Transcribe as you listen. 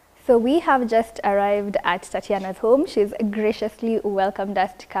So we have just arrived at Tatiana's home. She's graciously welcomed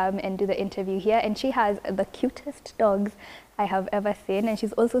us to come and do the interview here, and she has the cutest dogs I have ever seen, and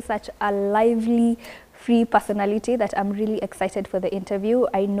she's also such a lively, free personality that I'm really excited for the interview.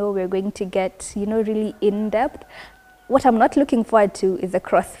 I know we're going to get, you know, really in-depth. What I'm not looking forward to is the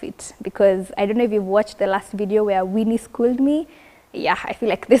CrossFit, because I don't know if you've watched the last video where Winnie schooled me. Yeah, I feel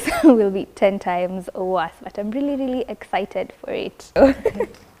like this will be 10 times worse, but I'm really, really excited for it.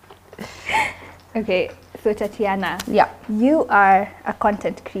 Okay, so Tatiana, yeah, you are a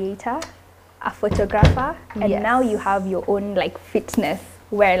content creator, a photographer, and yes, now you have your own like fitness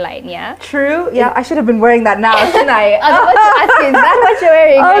wear line, yeah? True, yeah, I should have been wearing that now, shouldn't I? I was about to ask you, is that what you're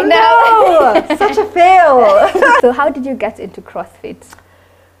wearing right now? Such a fail. So how did you get into CrossFit?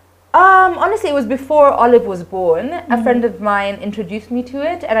 Honestly, it was before Olive was born. A friend of mine introduced me to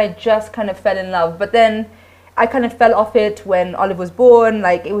it, and I just kind of fell in love. But then I kind of fell off it when Olive was born.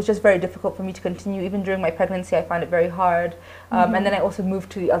 Like, it was just very difficult for me to continue. Even during my pregnancy, I found it very hard. And then I also moved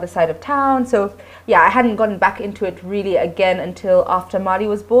to the other side of town. So yeah, I hadn't gotten back into it really again until after Mari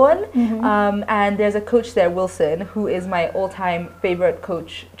was born. And there's a coach there, Wilson, who is my all-time favorite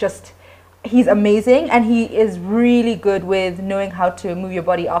coach. He's amazing, and he is really good with knowing how to move your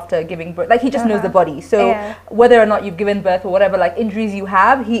body after giving birth. Like, he just knows the body. So whether or not you've given birth or whatever, like, injuries you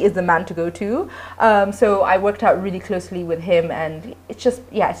have, he is the man to go to. So I worked out really closely with him, and it's just,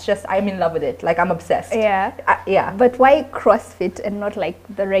 I'm in love with it. Like, I'm obsessed. Yeah. Yeah. But why CrossFit and not like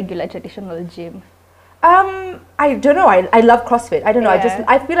the regular traditional gym? I don't know. I love CrossFit. I don't know.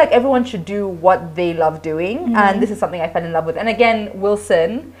 I feel like everyone should do what they love doing, and this is something I fell in love with. And again,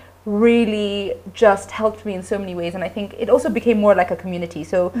 Wilson really just helped me in so many ways, and I think it also became more like a community.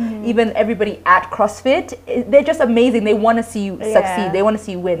 So even everybody at CrossFit, they're just amazing. They want to see you succeed. They want to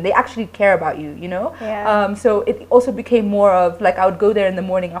see you win. They actually care about you, you know? So it also became more of like, I would go there in the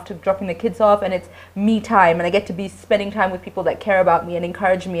morning after dropping the kids off, and it's me time, and I get to be spending time with people that care about me and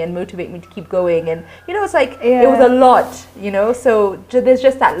encourage me and motivate me to keep going. And you know, it's like it was a lot, you know? So there's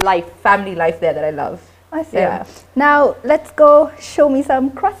just that family life there that I love. Awesome. Yeah. Now let's go show me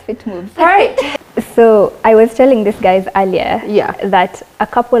some CrossFit moves. All right. So I was telling these guys earlier that a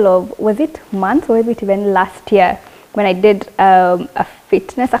couple of, was it months or was it even last year, when I did a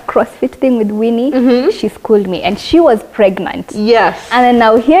CrossFit thing with Winnie, she schooled me, and she was pregnant. Yes. And then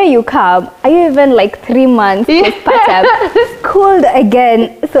now here you come, are you even like 3 months postpartum, schooled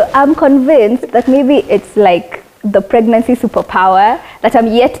again? So I'm convinced that maybe it's like the pregnancy superpower that I'm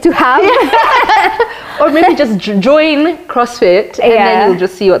yet to have. Or maybe just join CrossFit, and then you'll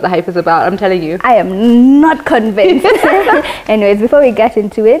just see what the hype is about. I'm telling you. I am not convinced. Anyways, before we get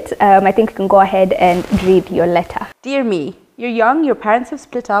into it, I think you can go ahead and read your letter. Dear me, you're young, your parents have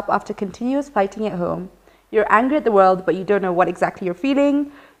split up after continuous fighting at home. You're angry at the world, but you don't know what exactly you're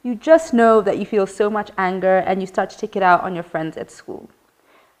feeling. You just know that you feel so much anger, and you start to take it out on your friends at school.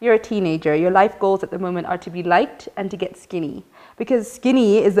 You're a teenager. Your life goals at the moment are to be liked and to get skinny, because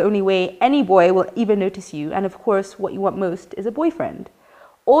skinny is the only way any boy will even notice you. And of course, what you want most is a boyfriend.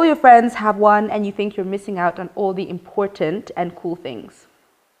 All your friends have one, and you think you're missing out on all the important and cool things.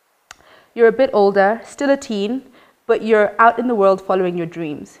 You're a bit older, still a teen, but you're out in the world following your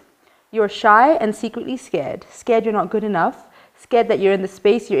dreams. You're shy and secretly scared. Scared you're not good enough. Scared that you're in the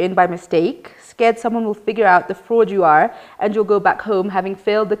space you're in by mistake. Scared someone will figure out the fraud you are, and you'll go back home having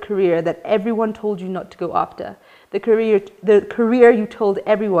failed the career that everyone told you not to go after. The career you told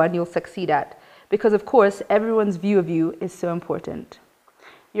everyone you'll succeed at. Because of course, everyone's view of you is so important.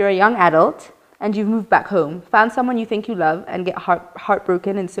 You're a young adult, and you've moved back home, found someone you think you love, and get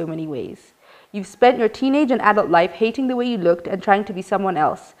heartbroken in so many ways. You've spent your teenage and adult life hating the way you looked and trying to be someone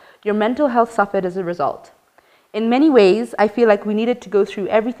else. Your mental health suffered as a result. In many ways, I feel like we needed to go through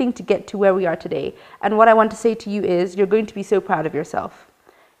everything to get to where we are today. And what I want to say to you is, you're going to be so proud of yourself.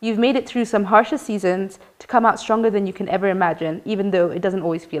 You've made it through some harsher seasons to come out stronger than you can ever imagine, even though it doesn't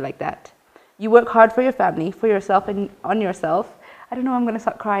always feel like that. You work hard for your family, for yourself, and on yourself. I don't know, I'm going to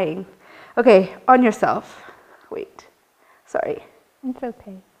start crying. Okay, on yourself. Wait, sorry. It's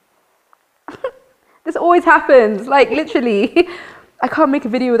okay. This always happens, like literally. I can't make a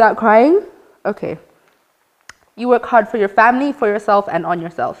video without crying. Okay. You work hard for your family, for yourself, and on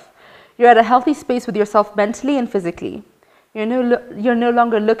yourself. You're at a healthy space with yourself mentally and physically. You're no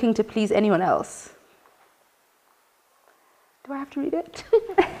longer looking to please anyone else. Do I have to read it?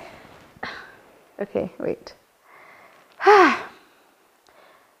 Okay, wait.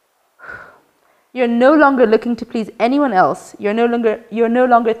 You're no longer looking to please anyone else. You're no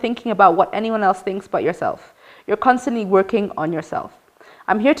longer thinking about what anyone else thinks but yourself. You're constantly working on yourself.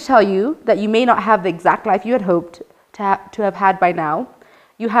 I'm here to tell you that you may not have the exact life you had hoped to have had by now.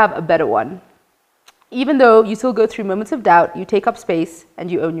 you have a better one. Even though you still go through moments of doubt, you take up space and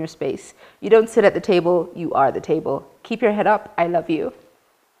you own your space. You don't sit at the table, you are the table. Keep your head up, I love you.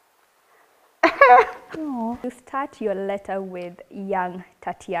 You start your letter with young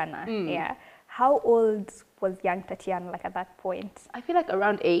Tatiana. Yeah. How old was young Tatiana like at that point? I feel like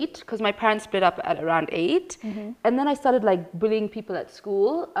around 8, because my parents split up at around 8. And then I started like bullying people at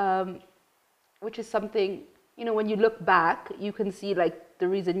school, which is something, you know, when you look back, you can see like the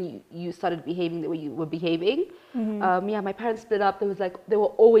reason you started behaving the way you were behaving. Yeah, my parents split up. They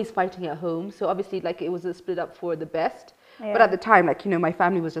were always fighting at home. So obviously like it was a split up for the best. Yeah. But at the time, like, you know, my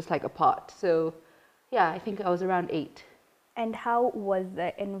family was just like apart. So yeah, I think I was around 8. And how was the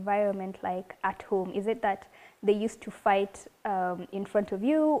environment like at home? Is it that they used to fight in front of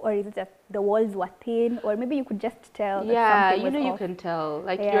you, or is it that the walls were thin, or maybe you could just tell that something was you off? can tell.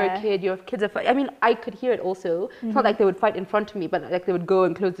 Like you're a kid, your kids are fighting. I mean, I could hear it also. It's not like they would fight in front of me, but like they would go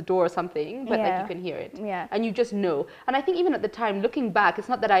and close the door or something. But like you can hear it. Yeah. And you just know. And I think even at the time, looking back, it's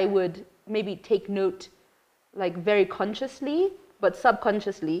not that I would maybe take note like very consciously, but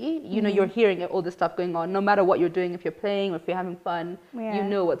subconsciously, you know, you're hearing all this stuff going on. No matter what you're doing, if you're playing or if you're having fun, you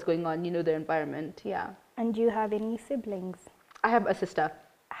know what's going on. You know their environment. Yeah. And do you have any siblings? I have a sister.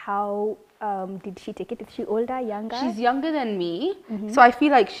 How did she take it? Is she older, younger? She's younger than me, so I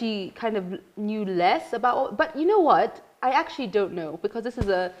feel like she kind of knew less about. But you know what? I actually don't know, because this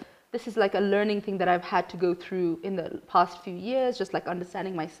is like a learning thing that I've had to go through in the past few years, just like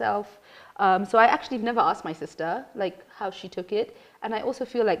understanding myself. So I actually never asked my sister like how she took it, and I also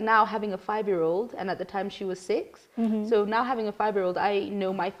feel like now having a 5-year-old, and at the time she was 6, so now having a 5-year-old, I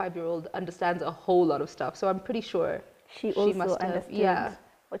know my 5-year-old understands a whole lot of stuff. So I'm pretty sure she also must have, understood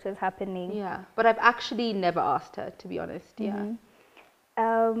what was happening. Yeah, but I've actually never asked her, to be honest. Yeah.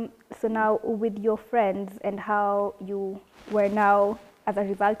 So now with your friends and how you were now, as a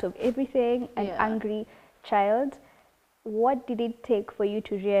result of everything, an angry child, what did it take for you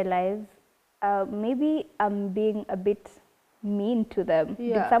to realize maybe I'm being a bit mean to them?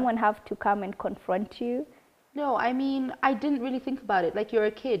 Did someone have to come and confront you? No, I mean, I didn't really think about it. Like, you're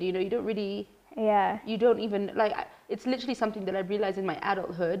a kid, you know, you don't really... Yeah. You don't even, like, it's literally something that I realized in my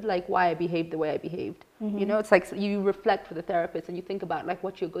adulthood, like why I behaved the way I behaved. You know, it's like you reflect with a therapist and you think about like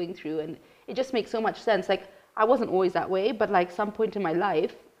what you're going through, and it just makes so much sense. Like, I wasn't always that way, but like some point in my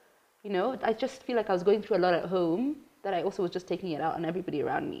life, you know, I just feel like I was going through a lot at home that I also was just taking it out on everybody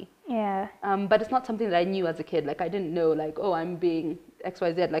around me. Yeah. But it's not something that I knew as a kid. Like, I didn't know like, oh, I'm being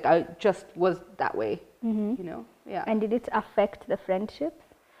XYZ. Like, I just was that way, you know? Yeah. And did it affect the friendships?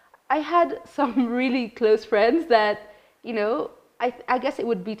 I had some really close friends that, you know, I guess it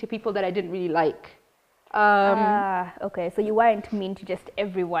would be to people that I didn't really like. Okay, so you weren't mean to just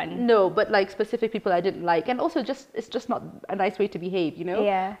everyone. No, but like specific people I didn't like. And also just, it's just not a nice way to behave, you know?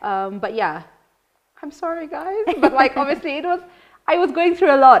 Yeah. But yeah, I'm sorry guys. But like, obviously I was going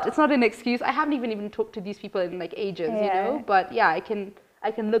through a lot. It's not an excuse. I haven't even talked to these people in like ages, you know? But yeah, I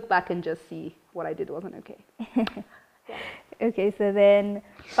can look back and just see what I did wasn't okay. Okay, so then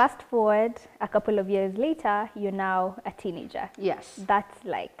fast forward a couple of years later, you're now a teenager. Yes. That's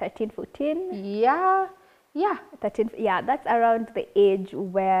like 13, 14? Yeah. 13, yeah, that's around the age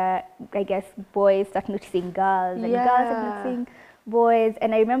where I guess boys start noticing girls and girls start noticing boys.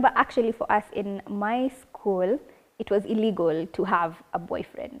 And I remember actually for us in my school, it was illegal to have a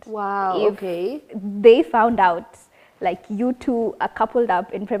boyfriend. Wow, okay. They found out like you two are coupled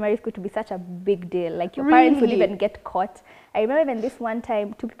up in primary school to be such a big deal. Like your parents would even get caught. I remember even this one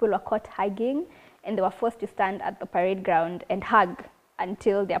time, 2 people were caught hugging and they were forced to stand at the parade ground and hug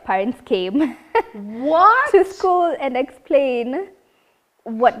until their parents came to school and explain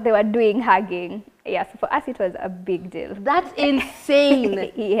what they were doing hugging. Yeah, so for us it was a big deal. That's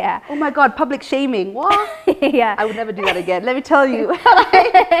insane. Yeah. Oh my God, public shaming. What? Yeah. I would never do that again. Let me tell you.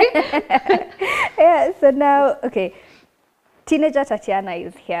 Yeah, so now, okay, teenager Tatiana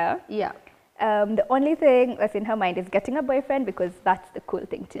is here. Yeah. The only thing that's in her mind is getting a boyfriend because that's the cool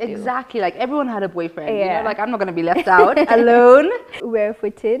thing to do. Exactly. Like everyone had a boyfriend. You know, like I'm not going to be left out alone. We're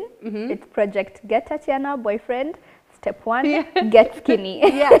 14. It's project get Tatiana boyfriend. Step 1, get skinny.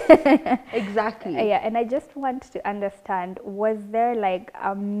 Yes, exactly. Yeah, and I just want to understand, was there like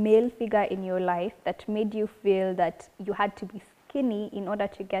a male figure in your life that made you feel that you had to be skinny in order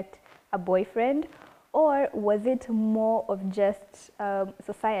to get a boyfriend? Or was it more of just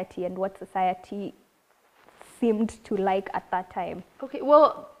society and what society seemed to like at that time? Okay,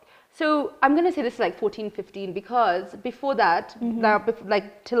 well, so I'm going to say this is like 14, 15 because before that,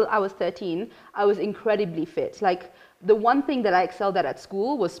 like till I was 13, I was incredibly fit. Like the one thing that I excelled at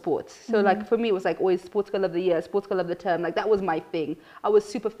school was sports. So like for me, it was like always sports girl of the year, sports girl of the term. Like that was my thing. I was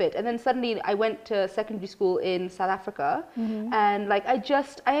super fit. And then suddenly I went to secondary school in South Africa, and like I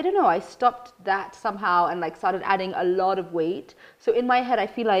don't know, I stopped that somehow and like started adding a lot of weight. So in my head, I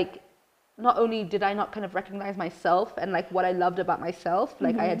feel like not only did I not kind of recognize myself and like what I loved about myself,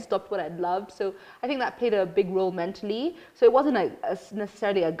 like I had stopped what I loved. So I think that played a big role mentally. So it wasn't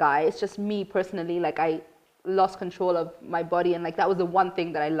necessarily a guy. It's just me personally. Like I lost control of my body, and like that was the one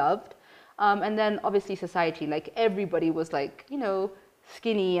thing that I loved. And then obviously society, like everybody was like, you know,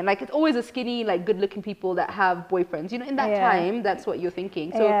 skinny, and like it's always a skinny, like good looking people that have boyfriends, you know, in that time, that's what you're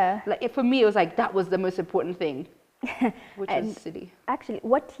thinking. So like for me, it was like, that was the most important thing, which is silly. Actually,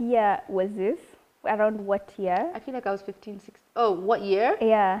 what year was this? Around what year? I feel like I was 15, 16. Oh, what year?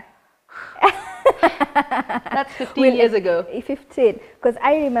 Yeah. That's 15 years ago. 15. Because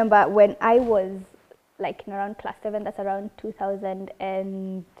I remember when I was like in around class 7, that's around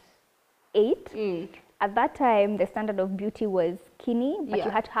 2008. At that time, the standard of beauty was skinny, but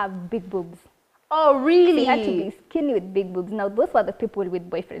you had to have big boobs. Oh, really? So you had to be skinny with big boobs. Now, those were the people with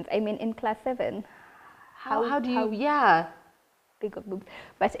boyfriends. I mean, in class 7. How do you, big of boobs.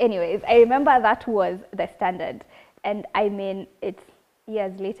 But anyways, I remember that was the standard. And I mean, it's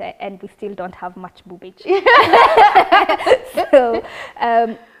years later and we still don't have much boobage. So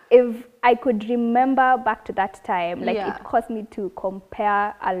if I could remember back to that time, like it caused me to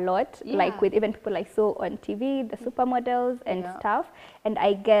compare a lot, like with even people I saw on TV, the supermodels and stuff. And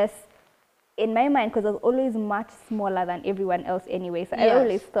I guess in my mind, because I was always much smaller than everyone else anyway, so I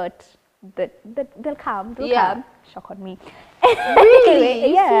always thought that they'll come. Shock on me.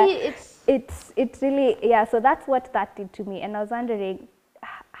 Really? Anyway, it's really, so that's what that did to me. And I was wondering,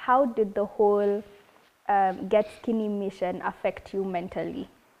 how did the whole get skinny mission affect you mentally?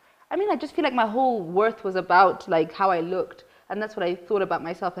 I mean, I just feel like my whole worth was about like how I looked, and that's what I thought about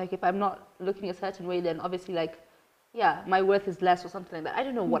myself. Like if I'm not looking a certain way, then obviously like, my worth is less or something like that. I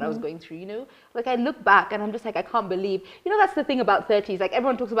don't know what I was going through, you know? Like I look back and I'm just like, I can't believe, you know, that's the thing about 30s. Like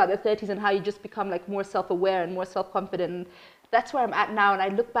everyone talks about their 30s and how you just become like more self-aware and more self-confident. That's where I'm at now, and I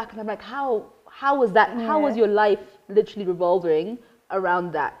look back and I'm like, how was that? How was your life literally revolving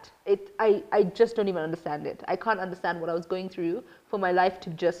around that? I just don't even understand it. I can't understand what I was going through for my life to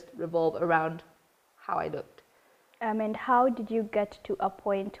just revolve around how I looked. And how did you get to a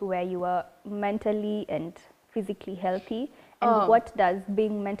point where you were mentally and physically healthy? And what does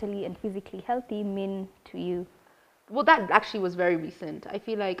being mentally and physically healthy mean to you? Well, that actually was very recent. I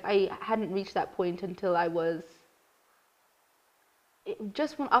feel like I hadn't reached that point until I was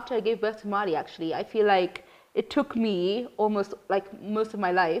just after I gave birth to Mari, actually. I feel like it took me almost like most of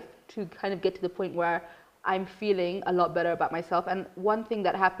my life to kind of get to the point where I'm feeling a lot better about myself. And one thing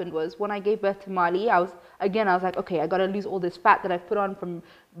that happened was when I gave birth to Mali, I was like, okay, I got to lose all this fat that I've put on from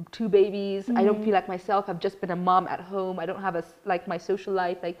 2 babies. I don't feel like myself. I've just been a mom at home. I don't have my social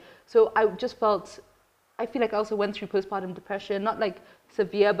life. Like, so I just felt, I feel like I also went through postpartum depression, not like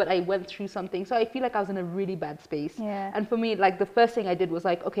severe, but I went through something. So I feel like I was in a really bad space. And for me, like the first thing I did was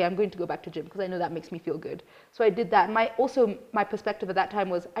like, okay, I'm going to go back to gym because I know that makes me feel good. So I did that. And my perspective at that time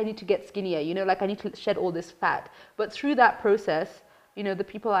was I need to get skinnier, you know, like I need to shed all this fat. But through that process, you know, the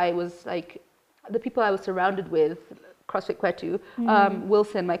people I was surrounded with, CrossFit Kwetu,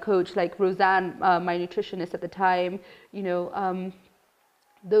 Wilson, my coach, like Roseanne, my nutritionist at the time, you know,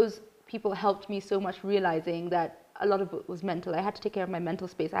 those people helped me so much, realizing that a lot of it was mental. I had to take care of my mental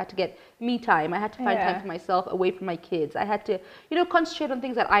space. I had to get me time. I had to find time for myself away from my kids. I had to, you know, concentrate on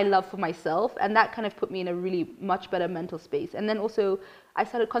things that I love for myself. And that kind of put me in a really much better mental space. And then also I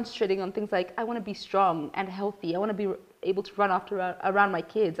started concentrating on things like I want to be strong and healthy. I want to be able to run around my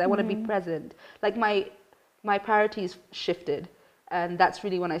kids. I want to be present. Like my priorities shifted. And that's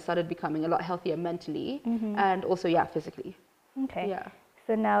really when I started becoming a lot healthier mentally and also, physically. Okay. Yeah.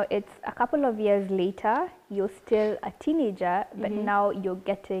 So now it's a couple of years later, you're still a teenager, but now you're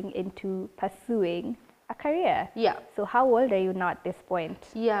getting into pursuing a career. Yeah. So how old are you now at this point?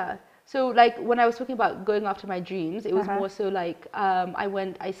 Yeah. So like when I was talking about going after my dreams, it was more so like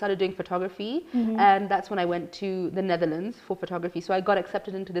I started doing photography, and that's when I went to the Netherlands for photography. So I got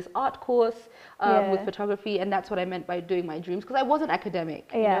accepted into this art course with photography, and that's what I meant by doing my dreams, because I wasn't academic,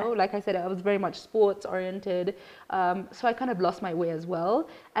 you know, like I said, I was very much sports oriented. So I kind of lost my way as well.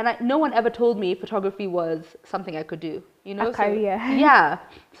 And no one ever told me photography was something I could do. You know, a career. Yeah.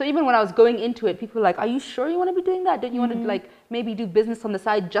 So even when I was going into it, people were like, are you sure you want to be doing that? Don't you want to like maybe do business on the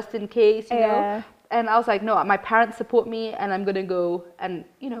side just in case, you know? And I was like, no, my parents support me and I'm going to go and,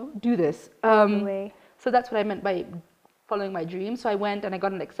 you know, do this. So that's what I meant by following my dream. So I went and I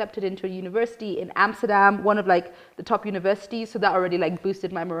got accepted into a university in Amsterdam, one of like the top universities. So that already like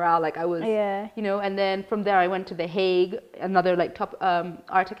boosted my morale. Like I was, you know, and then from there I went to The Hague, another like top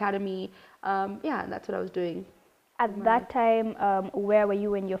art academy. Yeah, and that's what I was doing. At that time, where were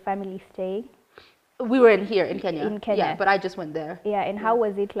you and your family staying? We were here in Kenya. In Kenya. Yeah, but I just went there. Yeah, and how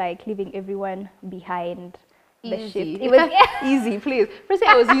was it like leaving everyone behind? The Easy. shift. It was easy, please. Firstly,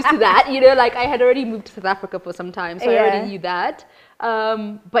 I was used to that, you know, like I had already moved to South Africa for some time, so I already knew that.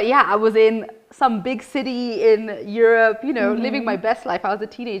 But yeah, I was in some big city in Europe, you know, living my best life. I was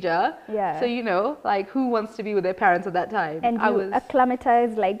a teenager. Yeah. So, you know, like who wants to be with their parents at that time? And I you was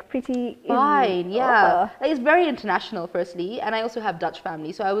acclimatized like pretty fine, easy. yeah. Like, it's very international, firstly, and I also have Dutch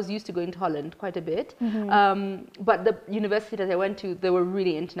family, so I was used to going to Holland quite a bit. But the university that I went to, they were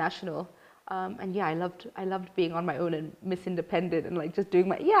really international. And yeah, I loved being on my own and Miss Independent and like just doing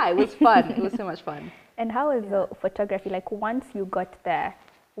my, it was fun. It was so much fun. And how was the photography? Like once you got there,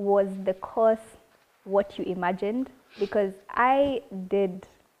 was the course what you imagined? Because I did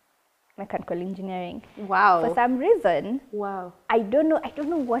mechanical engineering. Wow. For some reason, wow. I don't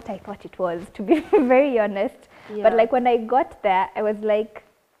know what I thought it was, to be very honest. Yeah. But like when I got there, I was like,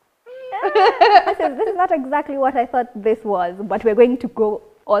 this is not exactly what I thought this was, but we're going to go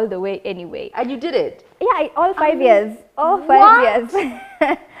all the way anyway. And you did it? Yeah, all 5 years. All 5 years.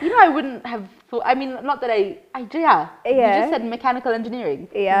 You know, I wouldn't have thought, I mean, not that you just said mechanical engineering.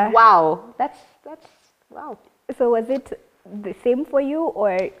 Yeah. Wow. That's, wow. So was it the same for you,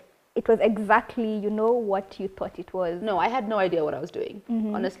 or it was exactly, you know, what you thought it was? No, I had no idea what I was doing.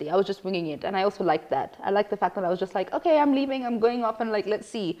 Honestly, I was just winging it. And I also liked that. I liked the fact that I was just like, okay, I'm leaving, I'm going off and like, let's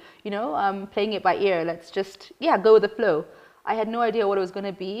see, you know, I'm playing it by ear. Let's just, go with the flow. I had no idea what it was going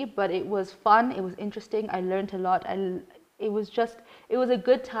to be, but it was fun. It was interesting. I learned a lot. It was a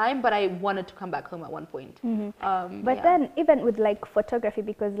good time, but I wanted to come back home at one point. But then even with like photography,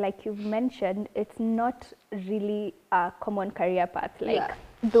 because like you've mentioned, it's not really a common career path like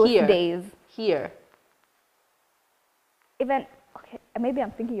those days. Here. Even, okay, maybe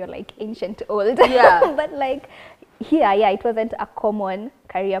I'm thinking you're like ancient old. Yeah. But like here, it wasn't a common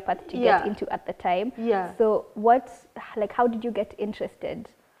career path to get into at the time. Yeah. So how did you get interested?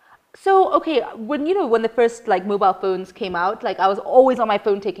 So, okay, when the first like mobile phones came out, like I was always on my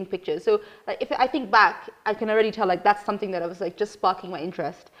phone taking pictures. So like if I think back, I can already tell like that's something that I was like just sparking my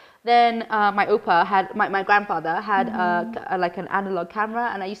interest. Then my my grandfather had like an analog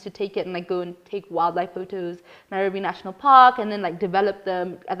camera, and I used to take it and like go and take wildlife photos, Nairobi National Park, and then like develop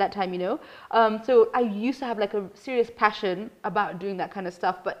them at that time, you know. So I used to have like a serious passion about doing that kind of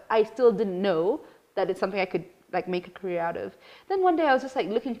stuff, but I still didn't know that it's something I could like make a career out of. Then one day I was just like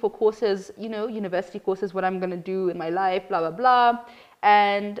looking for courses, you know, university courses, what I'm going to do in my life, blah, blah, blah.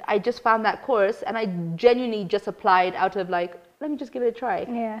 And I just found that course, and I genuinely just applied out of like, let me just give it a try.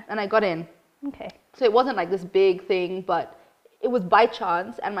 Yeah. And I got in. Okay. So it wasn't like this big thing, but it was by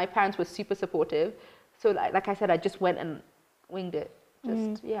chance, and my parents were super supportive. So like I said, I just went and winged it.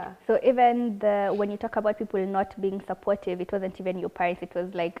 So even when you talk about people not being supportive, it wasn't even your parents, it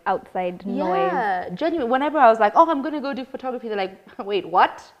was like outside noise. Yeah, genuine. Whenever I was like, oh, I'm going to go do photography, they're like, wait,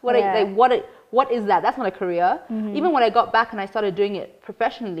 what? What is that? That's not a career. Even when I got back and I started doing it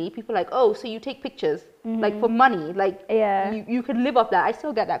professionally, people were like, oh, so you take pictures like for money, like you could live off that. I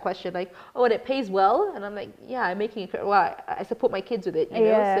still get that question, like, oh, and it pays well? And I'm like, yeah, I'm making a career. Well, I support my kids with it, you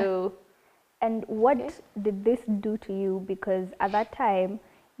know, so. And what did this do to you? Because at that time,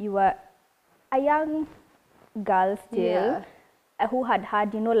 you were a young girl still who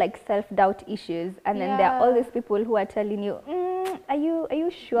had, you know, like self-doubt issues. And then there are all these people who are telling you, are you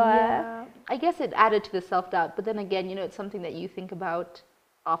sure? Yeah. I guess it added to the self-doubt. But then again, you know, it's something that you think about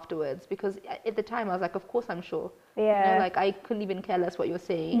afterwards. Because at the time, I was like, of course I'm sure. Yeah. You know, like I couldn't even care less what you're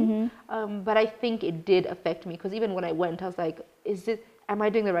saying. But I think it did affect me. Because even when I went, I was like, am I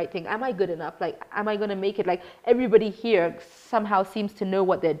doing the right thing? Am I good enough? Like, am I going to make it? Like, everybody here somehow seems to know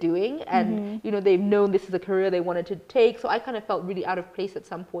what they're doing. And, you know, they've known this is a career they wanted to take. So I kind of felt really out of place at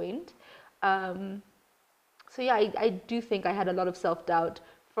some point. So yeah, I do think I had a lot of self-doubt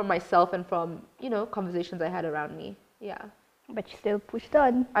from myself and from, you know, conversations I had around me. Yeah. But you still pushed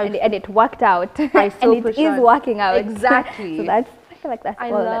on. And it worked out. I still and it is working out. Exactly. So I feel like that's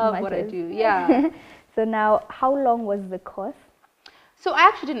all that matters. I love what I do. Yeah. So now, how long was the course? So I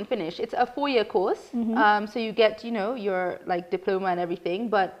actually didn't finish. It's a 4-year course. So you get, you know, your like diploma and everything,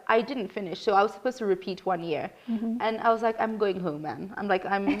 but I didn't finish. So I was supposed to repeat 1 year. And I was like, I'm going home, man. I'm like,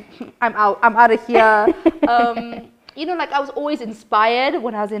 I'm out of here. You know, like I was always inspired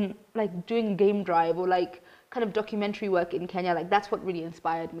when I was in like doing game drive or like, kind of documentary work in Kenya, like that's what really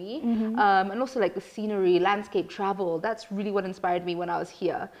inspired me. And also like the scenery, landscape, travel, that's really what inspired me when I was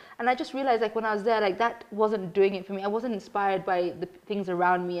here. And I just realized like when I was there, like that wasn't doing it for me. I wasn't inspired by the things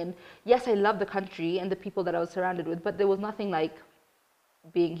around me. And yes, I love the country and the people that I was surrounded with, but there was nothing like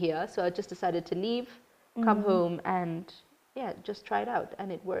being here. So I just decided to leave, come home, and yeah, just try it out,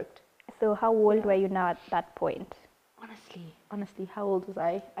 and it worked. So how old were you now at that point? Honestly, how old was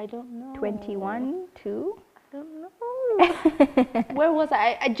I? I don't know. 21, 2? I don't know. Where was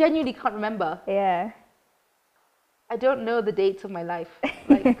I? I genuinely can't remember. Yeah. I don't know the dates of my life.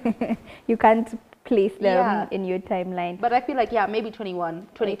 Like, you can't place them in your timeline. but I feel like, yeah, maybe 21,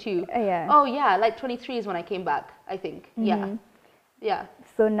 22. Yeah. Oh, yeah, like 23 is when I came back, I think. Yeah. Yeah.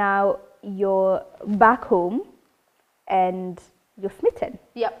 So now you're back home and you're smitten.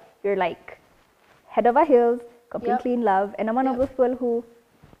 Yep. You're like head over heels, completely in love. And I'm one of those people who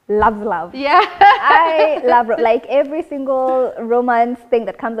loves love. Yeah. I love, like every single romance thing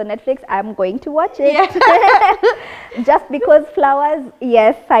that comes on Netflix, I'm going to watch it. Yeah. Just because flowers,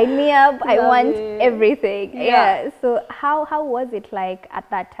 yes, sign me up. I want everything. Yeah. So how was it like at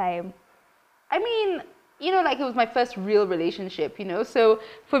that time? I mean, you know, like it was my first real relationship, you know, so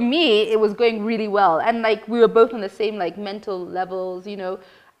for me it was going really well, and like we were both on the same like mental levels, you know.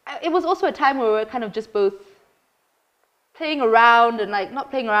 It was also a time where we were kind of just both playing around, and like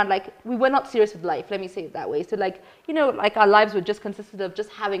not playing around, like we were not serious with life, let me say it that way. So like, you know, like our lives were just consisted of just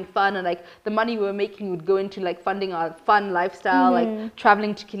having fun, and like the money we were making would go into like funding our fun lifestyle, like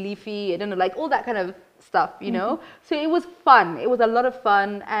traveling to Kilifi, I don't know, like all that kind of stuff, you know. So it was fun, it was a lot of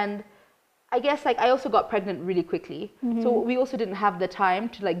fun. And I guess like I also got pregnant really quickly. So we also didn't have the time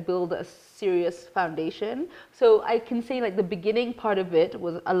to like build a serious foundation. So I can say like the beginning part of it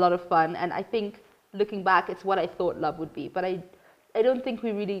was a lot of fun, and I think looking back it's what I thought love would be, but I don't think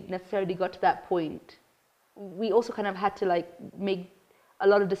we really necessarily got to that point. We also kind of had to like make a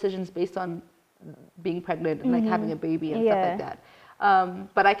lot of decisions based on being pregnant and like having a baby and stuff like that.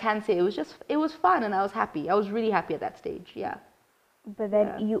 But I can say it was fun, and I was happy. I was really happy at that stage. Yeah. But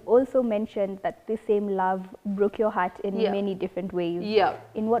then you also mentioned that this same love broke your heart in many different ways. Yeah.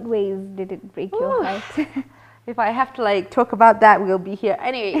 In what ways did it break your heart? If I have to like talk about that, we'll be here.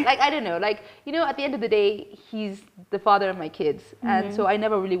 Anyway, like I don't know, like, you know, at the end of the day, he's the father of my kids. And so I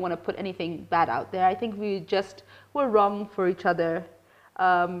never really want to put anything bad out there. I think we just were wrong for each other.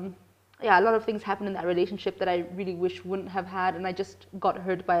 Yeah, a lot of things happened in that relationship that I really wish wouldn't have had, and I just got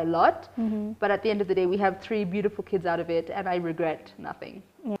hurt by a lot. But at the end of the day, we have 3 beautiful kids out of it, and I regret nothing.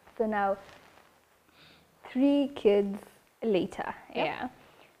 Yeah. So now, 3 kids later,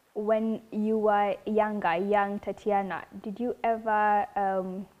 when you were younger, young Tatiana, did you ever,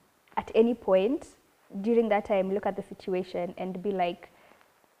 at any point during that time, look at the situation and be like,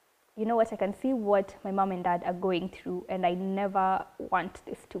 you know what, I can see what my mom and dad are going through, and I never want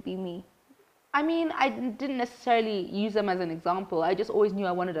this to be me? I mean, I didn't necessarily use them as an example. I just always knew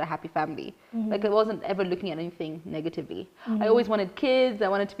I wanted a happy family. Like I wasn't ever looking at anything negatively. I always wanted kids. I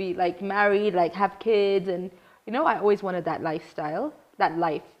wanted to be like married, like have kids, and you know, I always wanted that lifestyle, that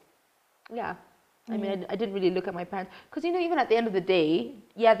life. Yeah. I mean, I didn't really look at my parents, because you know, even at the end of the day,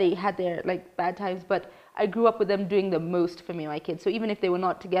 yeah, they had their like bad times, but I grew up with them doing the most for me and my kids. So even if they were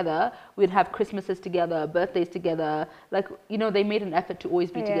not together, we'd have Christmases together, birthdays together. Like, you know, they made an effort to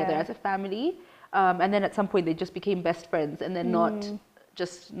always be together as a family. And then at some point they just became best friends, and then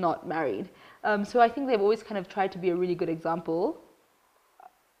not married. So I think they've always kind of tried to be a really good example.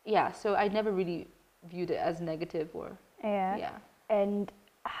 Yeah, so I never really viewed it as negative or And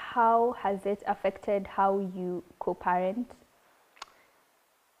how has it affected how you co-parent?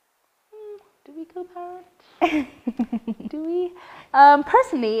 Do we co-parent? Do we?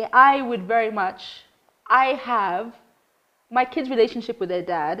 Personally, I would very much, my kids' relationship with their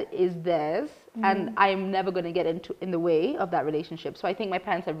dad is theirs, and I'm never going to get in the way of that relationship. So I think my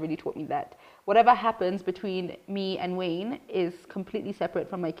parents have really taught me that whatever happens between me and Wayne is completely separate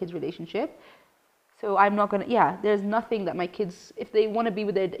from my kids' relationship. So I'm not going to, there's nothing that my kids, if they want to be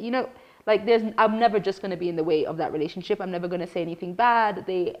with their, you know, like I'm never just going to be in the way of that relationship. I'm never going to say anything bad.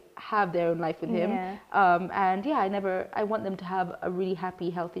 They have their own life with him. And I want them to have a really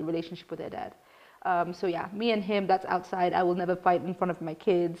happy, healthy relationship with their dad. So yeah, me and him, that's outside. I will never fight in front of my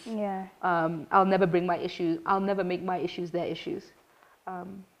kids. I'll never bring my issues. I'll never make my issues their issues.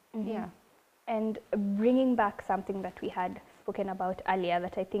 Yeah. And bringing back something that we had spoken about earlier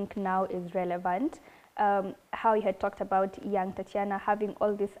that I think now is relevant, how you had talked about young Tatiana having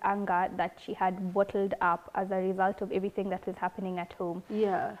all this anger that she had bottled up as a result of everything that was happening at home.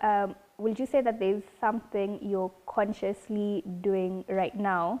 Would you say that there's something you're consciously doing right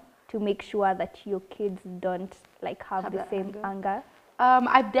now to make sure that your kids don't like have the that same anger?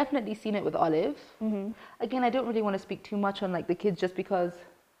 I've definitely seen it with Olive. Again, I don't really want to speak too much on like the kids just because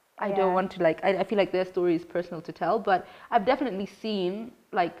I don't want to like, I feel like their story is personal to tell, but I've definitely seen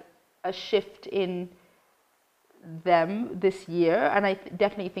like a shift in them this year, and I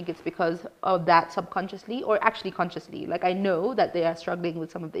definitely think it's because of that subconsciously or actually consciously. Like I know that they are struggling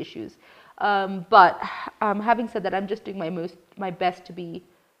with some of the issues, but having said that, I'm just doing my best to be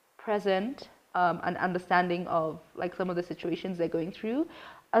present and understanding of like some of the situations they're going through,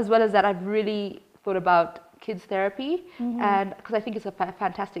 as well as that I've really thought about kids therapy, and because I think it's a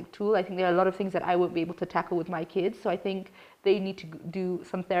fantastic tool. I think there are a lot of things that I won't be able to tackle with my kids, so I think they need to do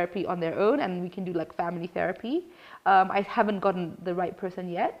some therapy on their own, and we can do like family therapy. I haven't gotten the right person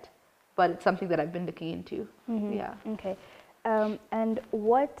yet, but it's something that I've been looking into. Yeah. Okay. And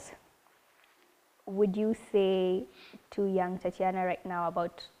what would you say to young Tatiana right now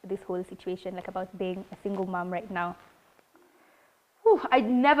about this whole situation, like about being a single mom right now? I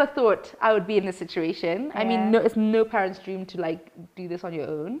never thought I would be in this situation. I mean, it's no parent's dream to like do this on your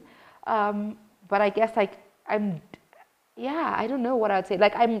own. But I guess like I don't know what I'd say.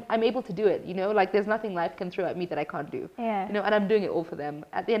 Like I'm able to do it, you know, like there's nothing life can throw at me that I can't do. Yeah. You know, and I'm doing it all for them.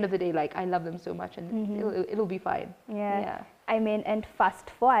 At the end of the day, like I love them so much, and it'll be fine. Yeah. I mean, and fast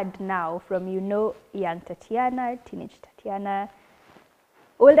forward now from, you know, young Tatiana, teenage Tatiana,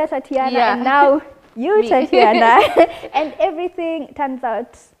 older Tatiana, and now you, Tatiana, and everything turns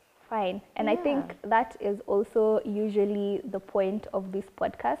out fine. And I think that is also usually the point of this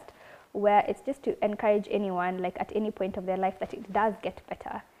podcast, where it's just to encourage anyone, like at any point of their life, that it does get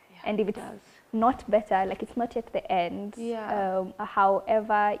better. And if it's not better, like it's not yet the end.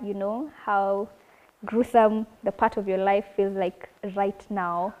 However, you know, how gruesome the part of your life feels like right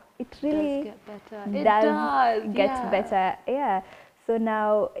now, it really does get better. Yeah. So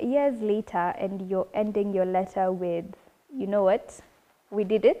now, years later, and you're ending your letter with, you know what, we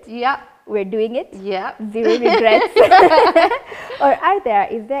did it. Yeah. We're doing it. Yeah. Zero regrets. Or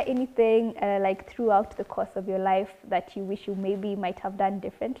is there anything like throughout the course of your life that you wish you maybe might have done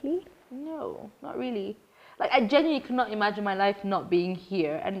differently? No, not really. Like I genuinely could not imagine my life not being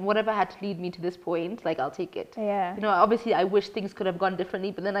here, and whatever had to lead me to this point, like I'll take it. Yeah. You know, obviously I wish things could have gone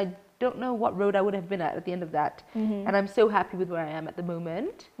differently, but then I don't know what road I would have been at the end of that. And I'm so happy with where I am at the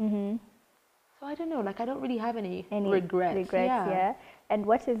moment. So I don't know, like I don't really have any regrets. Yeah. And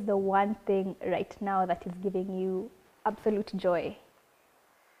what is the one thing right now that is giving you absolute joy?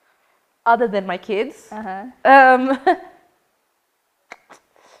 Other than my kids?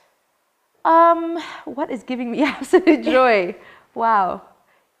 What is giving me absolute joy? Wow.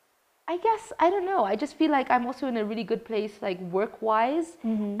 I guess, I don't know. I just feel like I'm also in a really good place, like work-wise,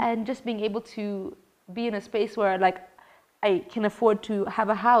 and just being able to be in a space where like I can afford to have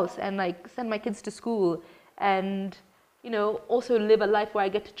a house and like send my kids to school, and you know, also live a life where I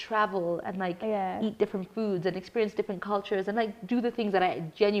get to travel and like eat different foods and experience different cultures and like do the things that I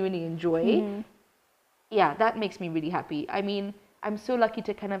genuinely enjoy. Yeah, that makes me really happy. I mean, I'm so lucky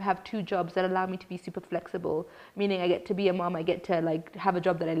to kind of have two jobs that allow me to be super flexible, meaning I get to be a mom, I get to like have a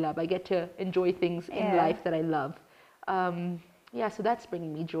job that I love, I get to enjoy things in life that I love. So that's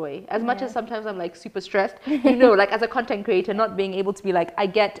bringing me joy. As much as sometimes I'm like super stressed, you know, like as a content creator, not being able to be like, I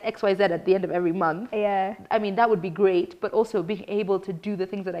get XYZ at the end of every month. Yeah. I mean, that would be great, but also being able to do the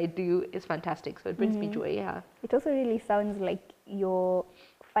things that I do is fantastic. So it brings me joy, It also really sounds like you're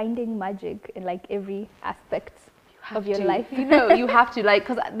finding magic in like every aspect of your life. You know, you have to, like,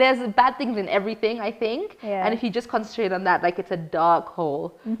 because there's bad things in everything, I think. And if you just concentrate on that, like it's a dark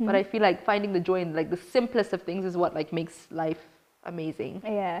hole. But I feel like finding the joy in like the simplest of things is what like makes life amazing.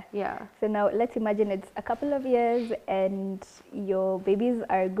 Yeah. So now let's imagine it's a couple of years and your babies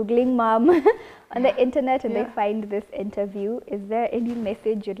are Googling mom on the internet and they find this interview. Is there any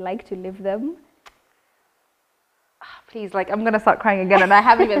message you'd like to leave them? Please, like I'm gonna start crying again and I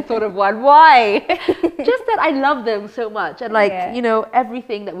haven't even thought of one. Why? Just that I love them so much, and like you know,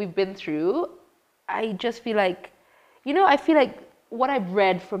 everything that we've been through, I just feel like, you know, I feel like what I've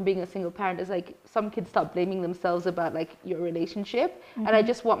read from being a single parent is like some kids start blaming themselves about like your relationship, and I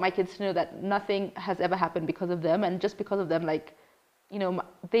just want my kids to know that nothing has ever happened because of them, and just because of them, like, you know,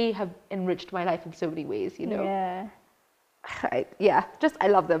 they have enriched my life in so many ways, you know. I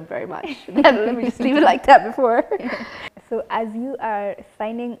love them very much. Let me just leave it like that before. So as you are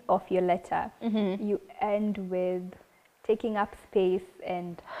signing off your letter, you end with taking up space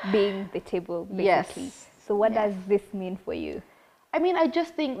and being the table, basically. So what does this mean for you? I mean, I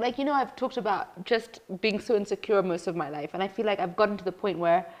just think, like, you know, I've talked about just being so insecure most of my life, and I feel like I've gotten to the point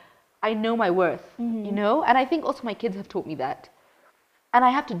where I know my worth, you know? And I think also my kids have taught me that. And I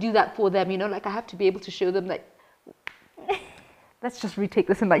have to do that for them, you know, like I have to be able to show them that, let's just retake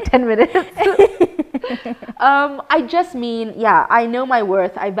this in like 10 minutes. I just mean, yeah, I know my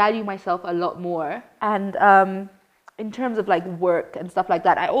worth. I value myself a lot more. And in terms of like work and stuff like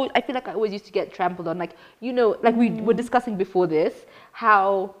that, I feel like I always used to get trampled on. Like, you know, like we were discussing before this,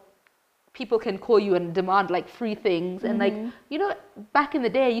 how people can call you and demand like free things. And like, you know, back in the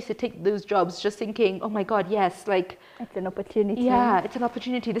day, I used to take those jobs just thinking, oh my God, yes, like, it's an opportunity. Yeah, it's an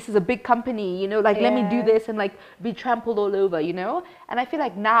opportunity. This is a big company, you know, like, let me do this and like be trampled all over, you know? And I feel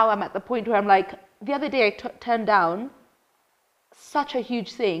like now I'm at the point where I'm like, the other day I turned down such a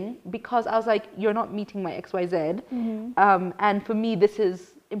huge thing because I was like, you're not meeting my XYZ. And for me, this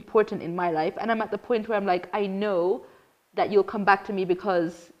is important in my life. And I'm at the point where I'm like, I know that you'll come back to me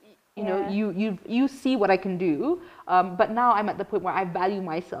because you know, you see what I can do, but now I'm at the point where I value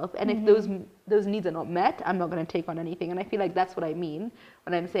myself, and if those needs are not met, I'm not going to take on anything. And I feel like that's what I mean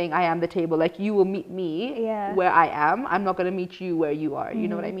when I'm saying I am the table. Like, you will meet me where I am. I'm not going to meet you where you are. You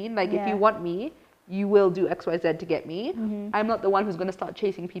know what I mean? Like, if you want me, you will do X, Y, Z to get me. I'm not the one who's going to start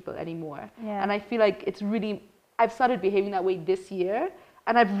chasing people anymore. And I feel like it's really, I've started behaving that way this year,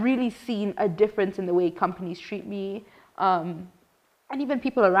 and I've really seen a difference in the way companies treat me. And even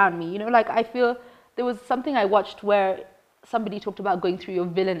people around me, you know, like I feel there was something I watched where somebody talked about going through your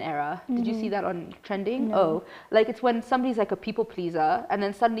villain era. Did you see that on trending? No. Oh, like it's when somebody's like a people pleaser and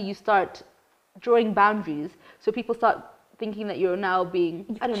then suddenly you start drawing boundaries. So people start thinking that you're now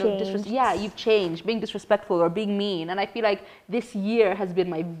being, I don't know, you've changed, being disrespectful or being mean. And I feel like this year has been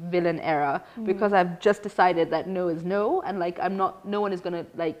my villain era because I've just decided that no is no. And like, no one is going to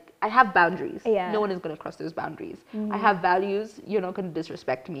like, I have boundaries. No one is going to cross those boundaries. I have values. You're not going to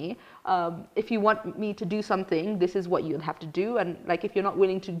disrespect me. If you want me to do something, this is what you'll have to do. And like, if you're not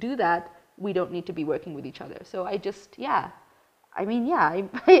willing to do that, we don't need to be working with each other. So I just, you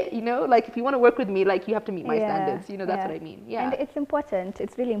know, like if you want to work with me, like you have to meet my standards. You know, that's what I mean. Yeah. And it's important.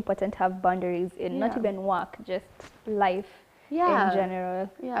 It's really important to have boundaries in not even work, just life. In general.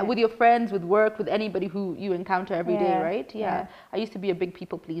 With your friends, with work, with anybody who you encounter every day, right? I used to be a big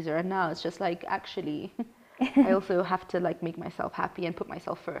people pleaser, and now it's just like, actually, I also have to like make myself happy and put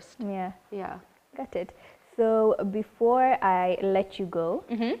myself first. Got it. So before I let you go,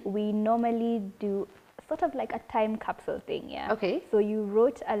 we normally do sort of like a time capsule thing, Okay. So you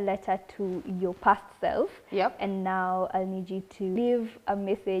wrote a letter to your past self. Yep. And now I'll need you to leave a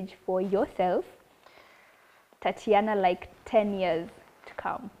message for yourself, Tatiana, like 10 years to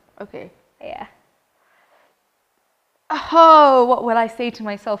come. Okay. Yeah. Oh, what will I say to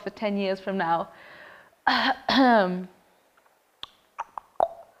myself for 10 years from now?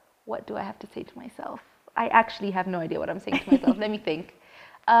 What do I have to say to myself? I actually have no idea what I'm saying to myself. Let me think.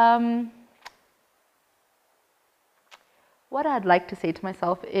 What I'd like to say to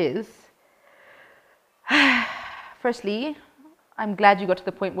myself is, firstly, I'm glad you got to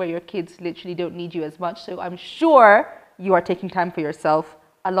the point where your kids literally don't need you as much. So I'm sure you are taking time for yourself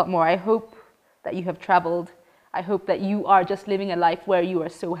a lot more. I hope that you have traveled. I hope that you are just living a life where you are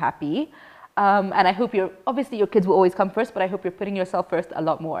so happy. And I hope obviously your kids will always come first, but I hope you're putting yourself first a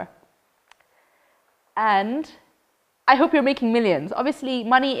lot more. And I hope you're making millions. Obviously,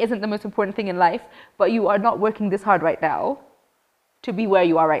 money isn't the most important thing in life, but you are not working this hard right now to be where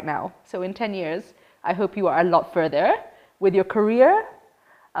you are right now. So in 10 years, I hope you are a lot further with your career,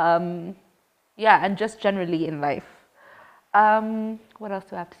 and just generally in life. What else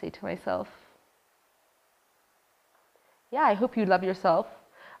do I have to say to myself? Yeah, I hope you love yourself.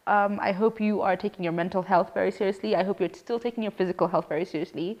 I hope you are taking your mental health very seriously. I hope you're still taking your physical health very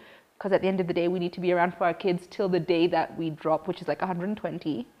seriously, because at the end of the day, we need to be around for our kids till the day that we drop, which is like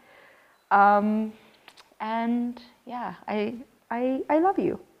 120. And yeah, I love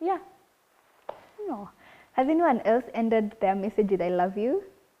you. Yeah. Oh. Has anyone else ended their message with I love you?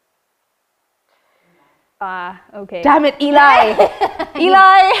 Okay. Damn it, Eli!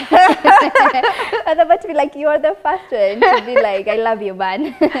 Eli! I was about to be like, you're the first one to be like, I love you,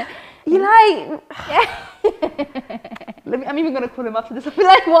 man. Eli! I'm even going to call him after this. I'll be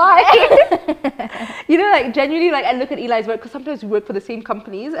like, why? You know, like, genuinely, like, I look at Eli's work, because sometimes we work for the same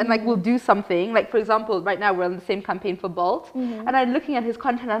companies, and, like, we'll do something. Like, for example, right now, we're on the same campaign for Bolt, and I'm looking at his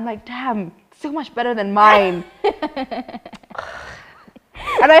content, and I'm like, damn, so much better than mine.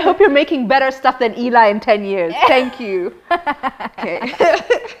 And I hope you're making better stuff than Eli in 10 years. Thank you. Okay.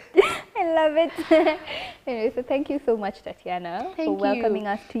 I love it. Anyway, so thank you so much, Tatiana, for welcoming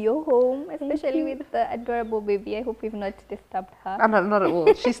us to your home, especially with the adorable baby. I hope we've not disturbed her. Not at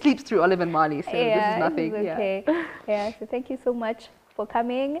all. She sleeps through Olive and Marley, so this is nothing. It's okay. Yeah, so thank you so much for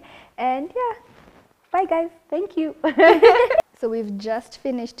coming. And yeah, bye guys. Thank you. So we've just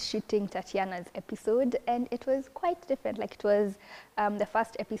finished shooting Tatiana's episode, and it was quite different. Like, it was the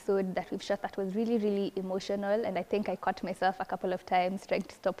first episode that we've shot that was really, really emotional, and I think I caught myself a couple of times trying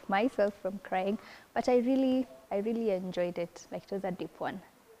to stop myself from crying. But I really enjoyed it. Like, it was a deep one.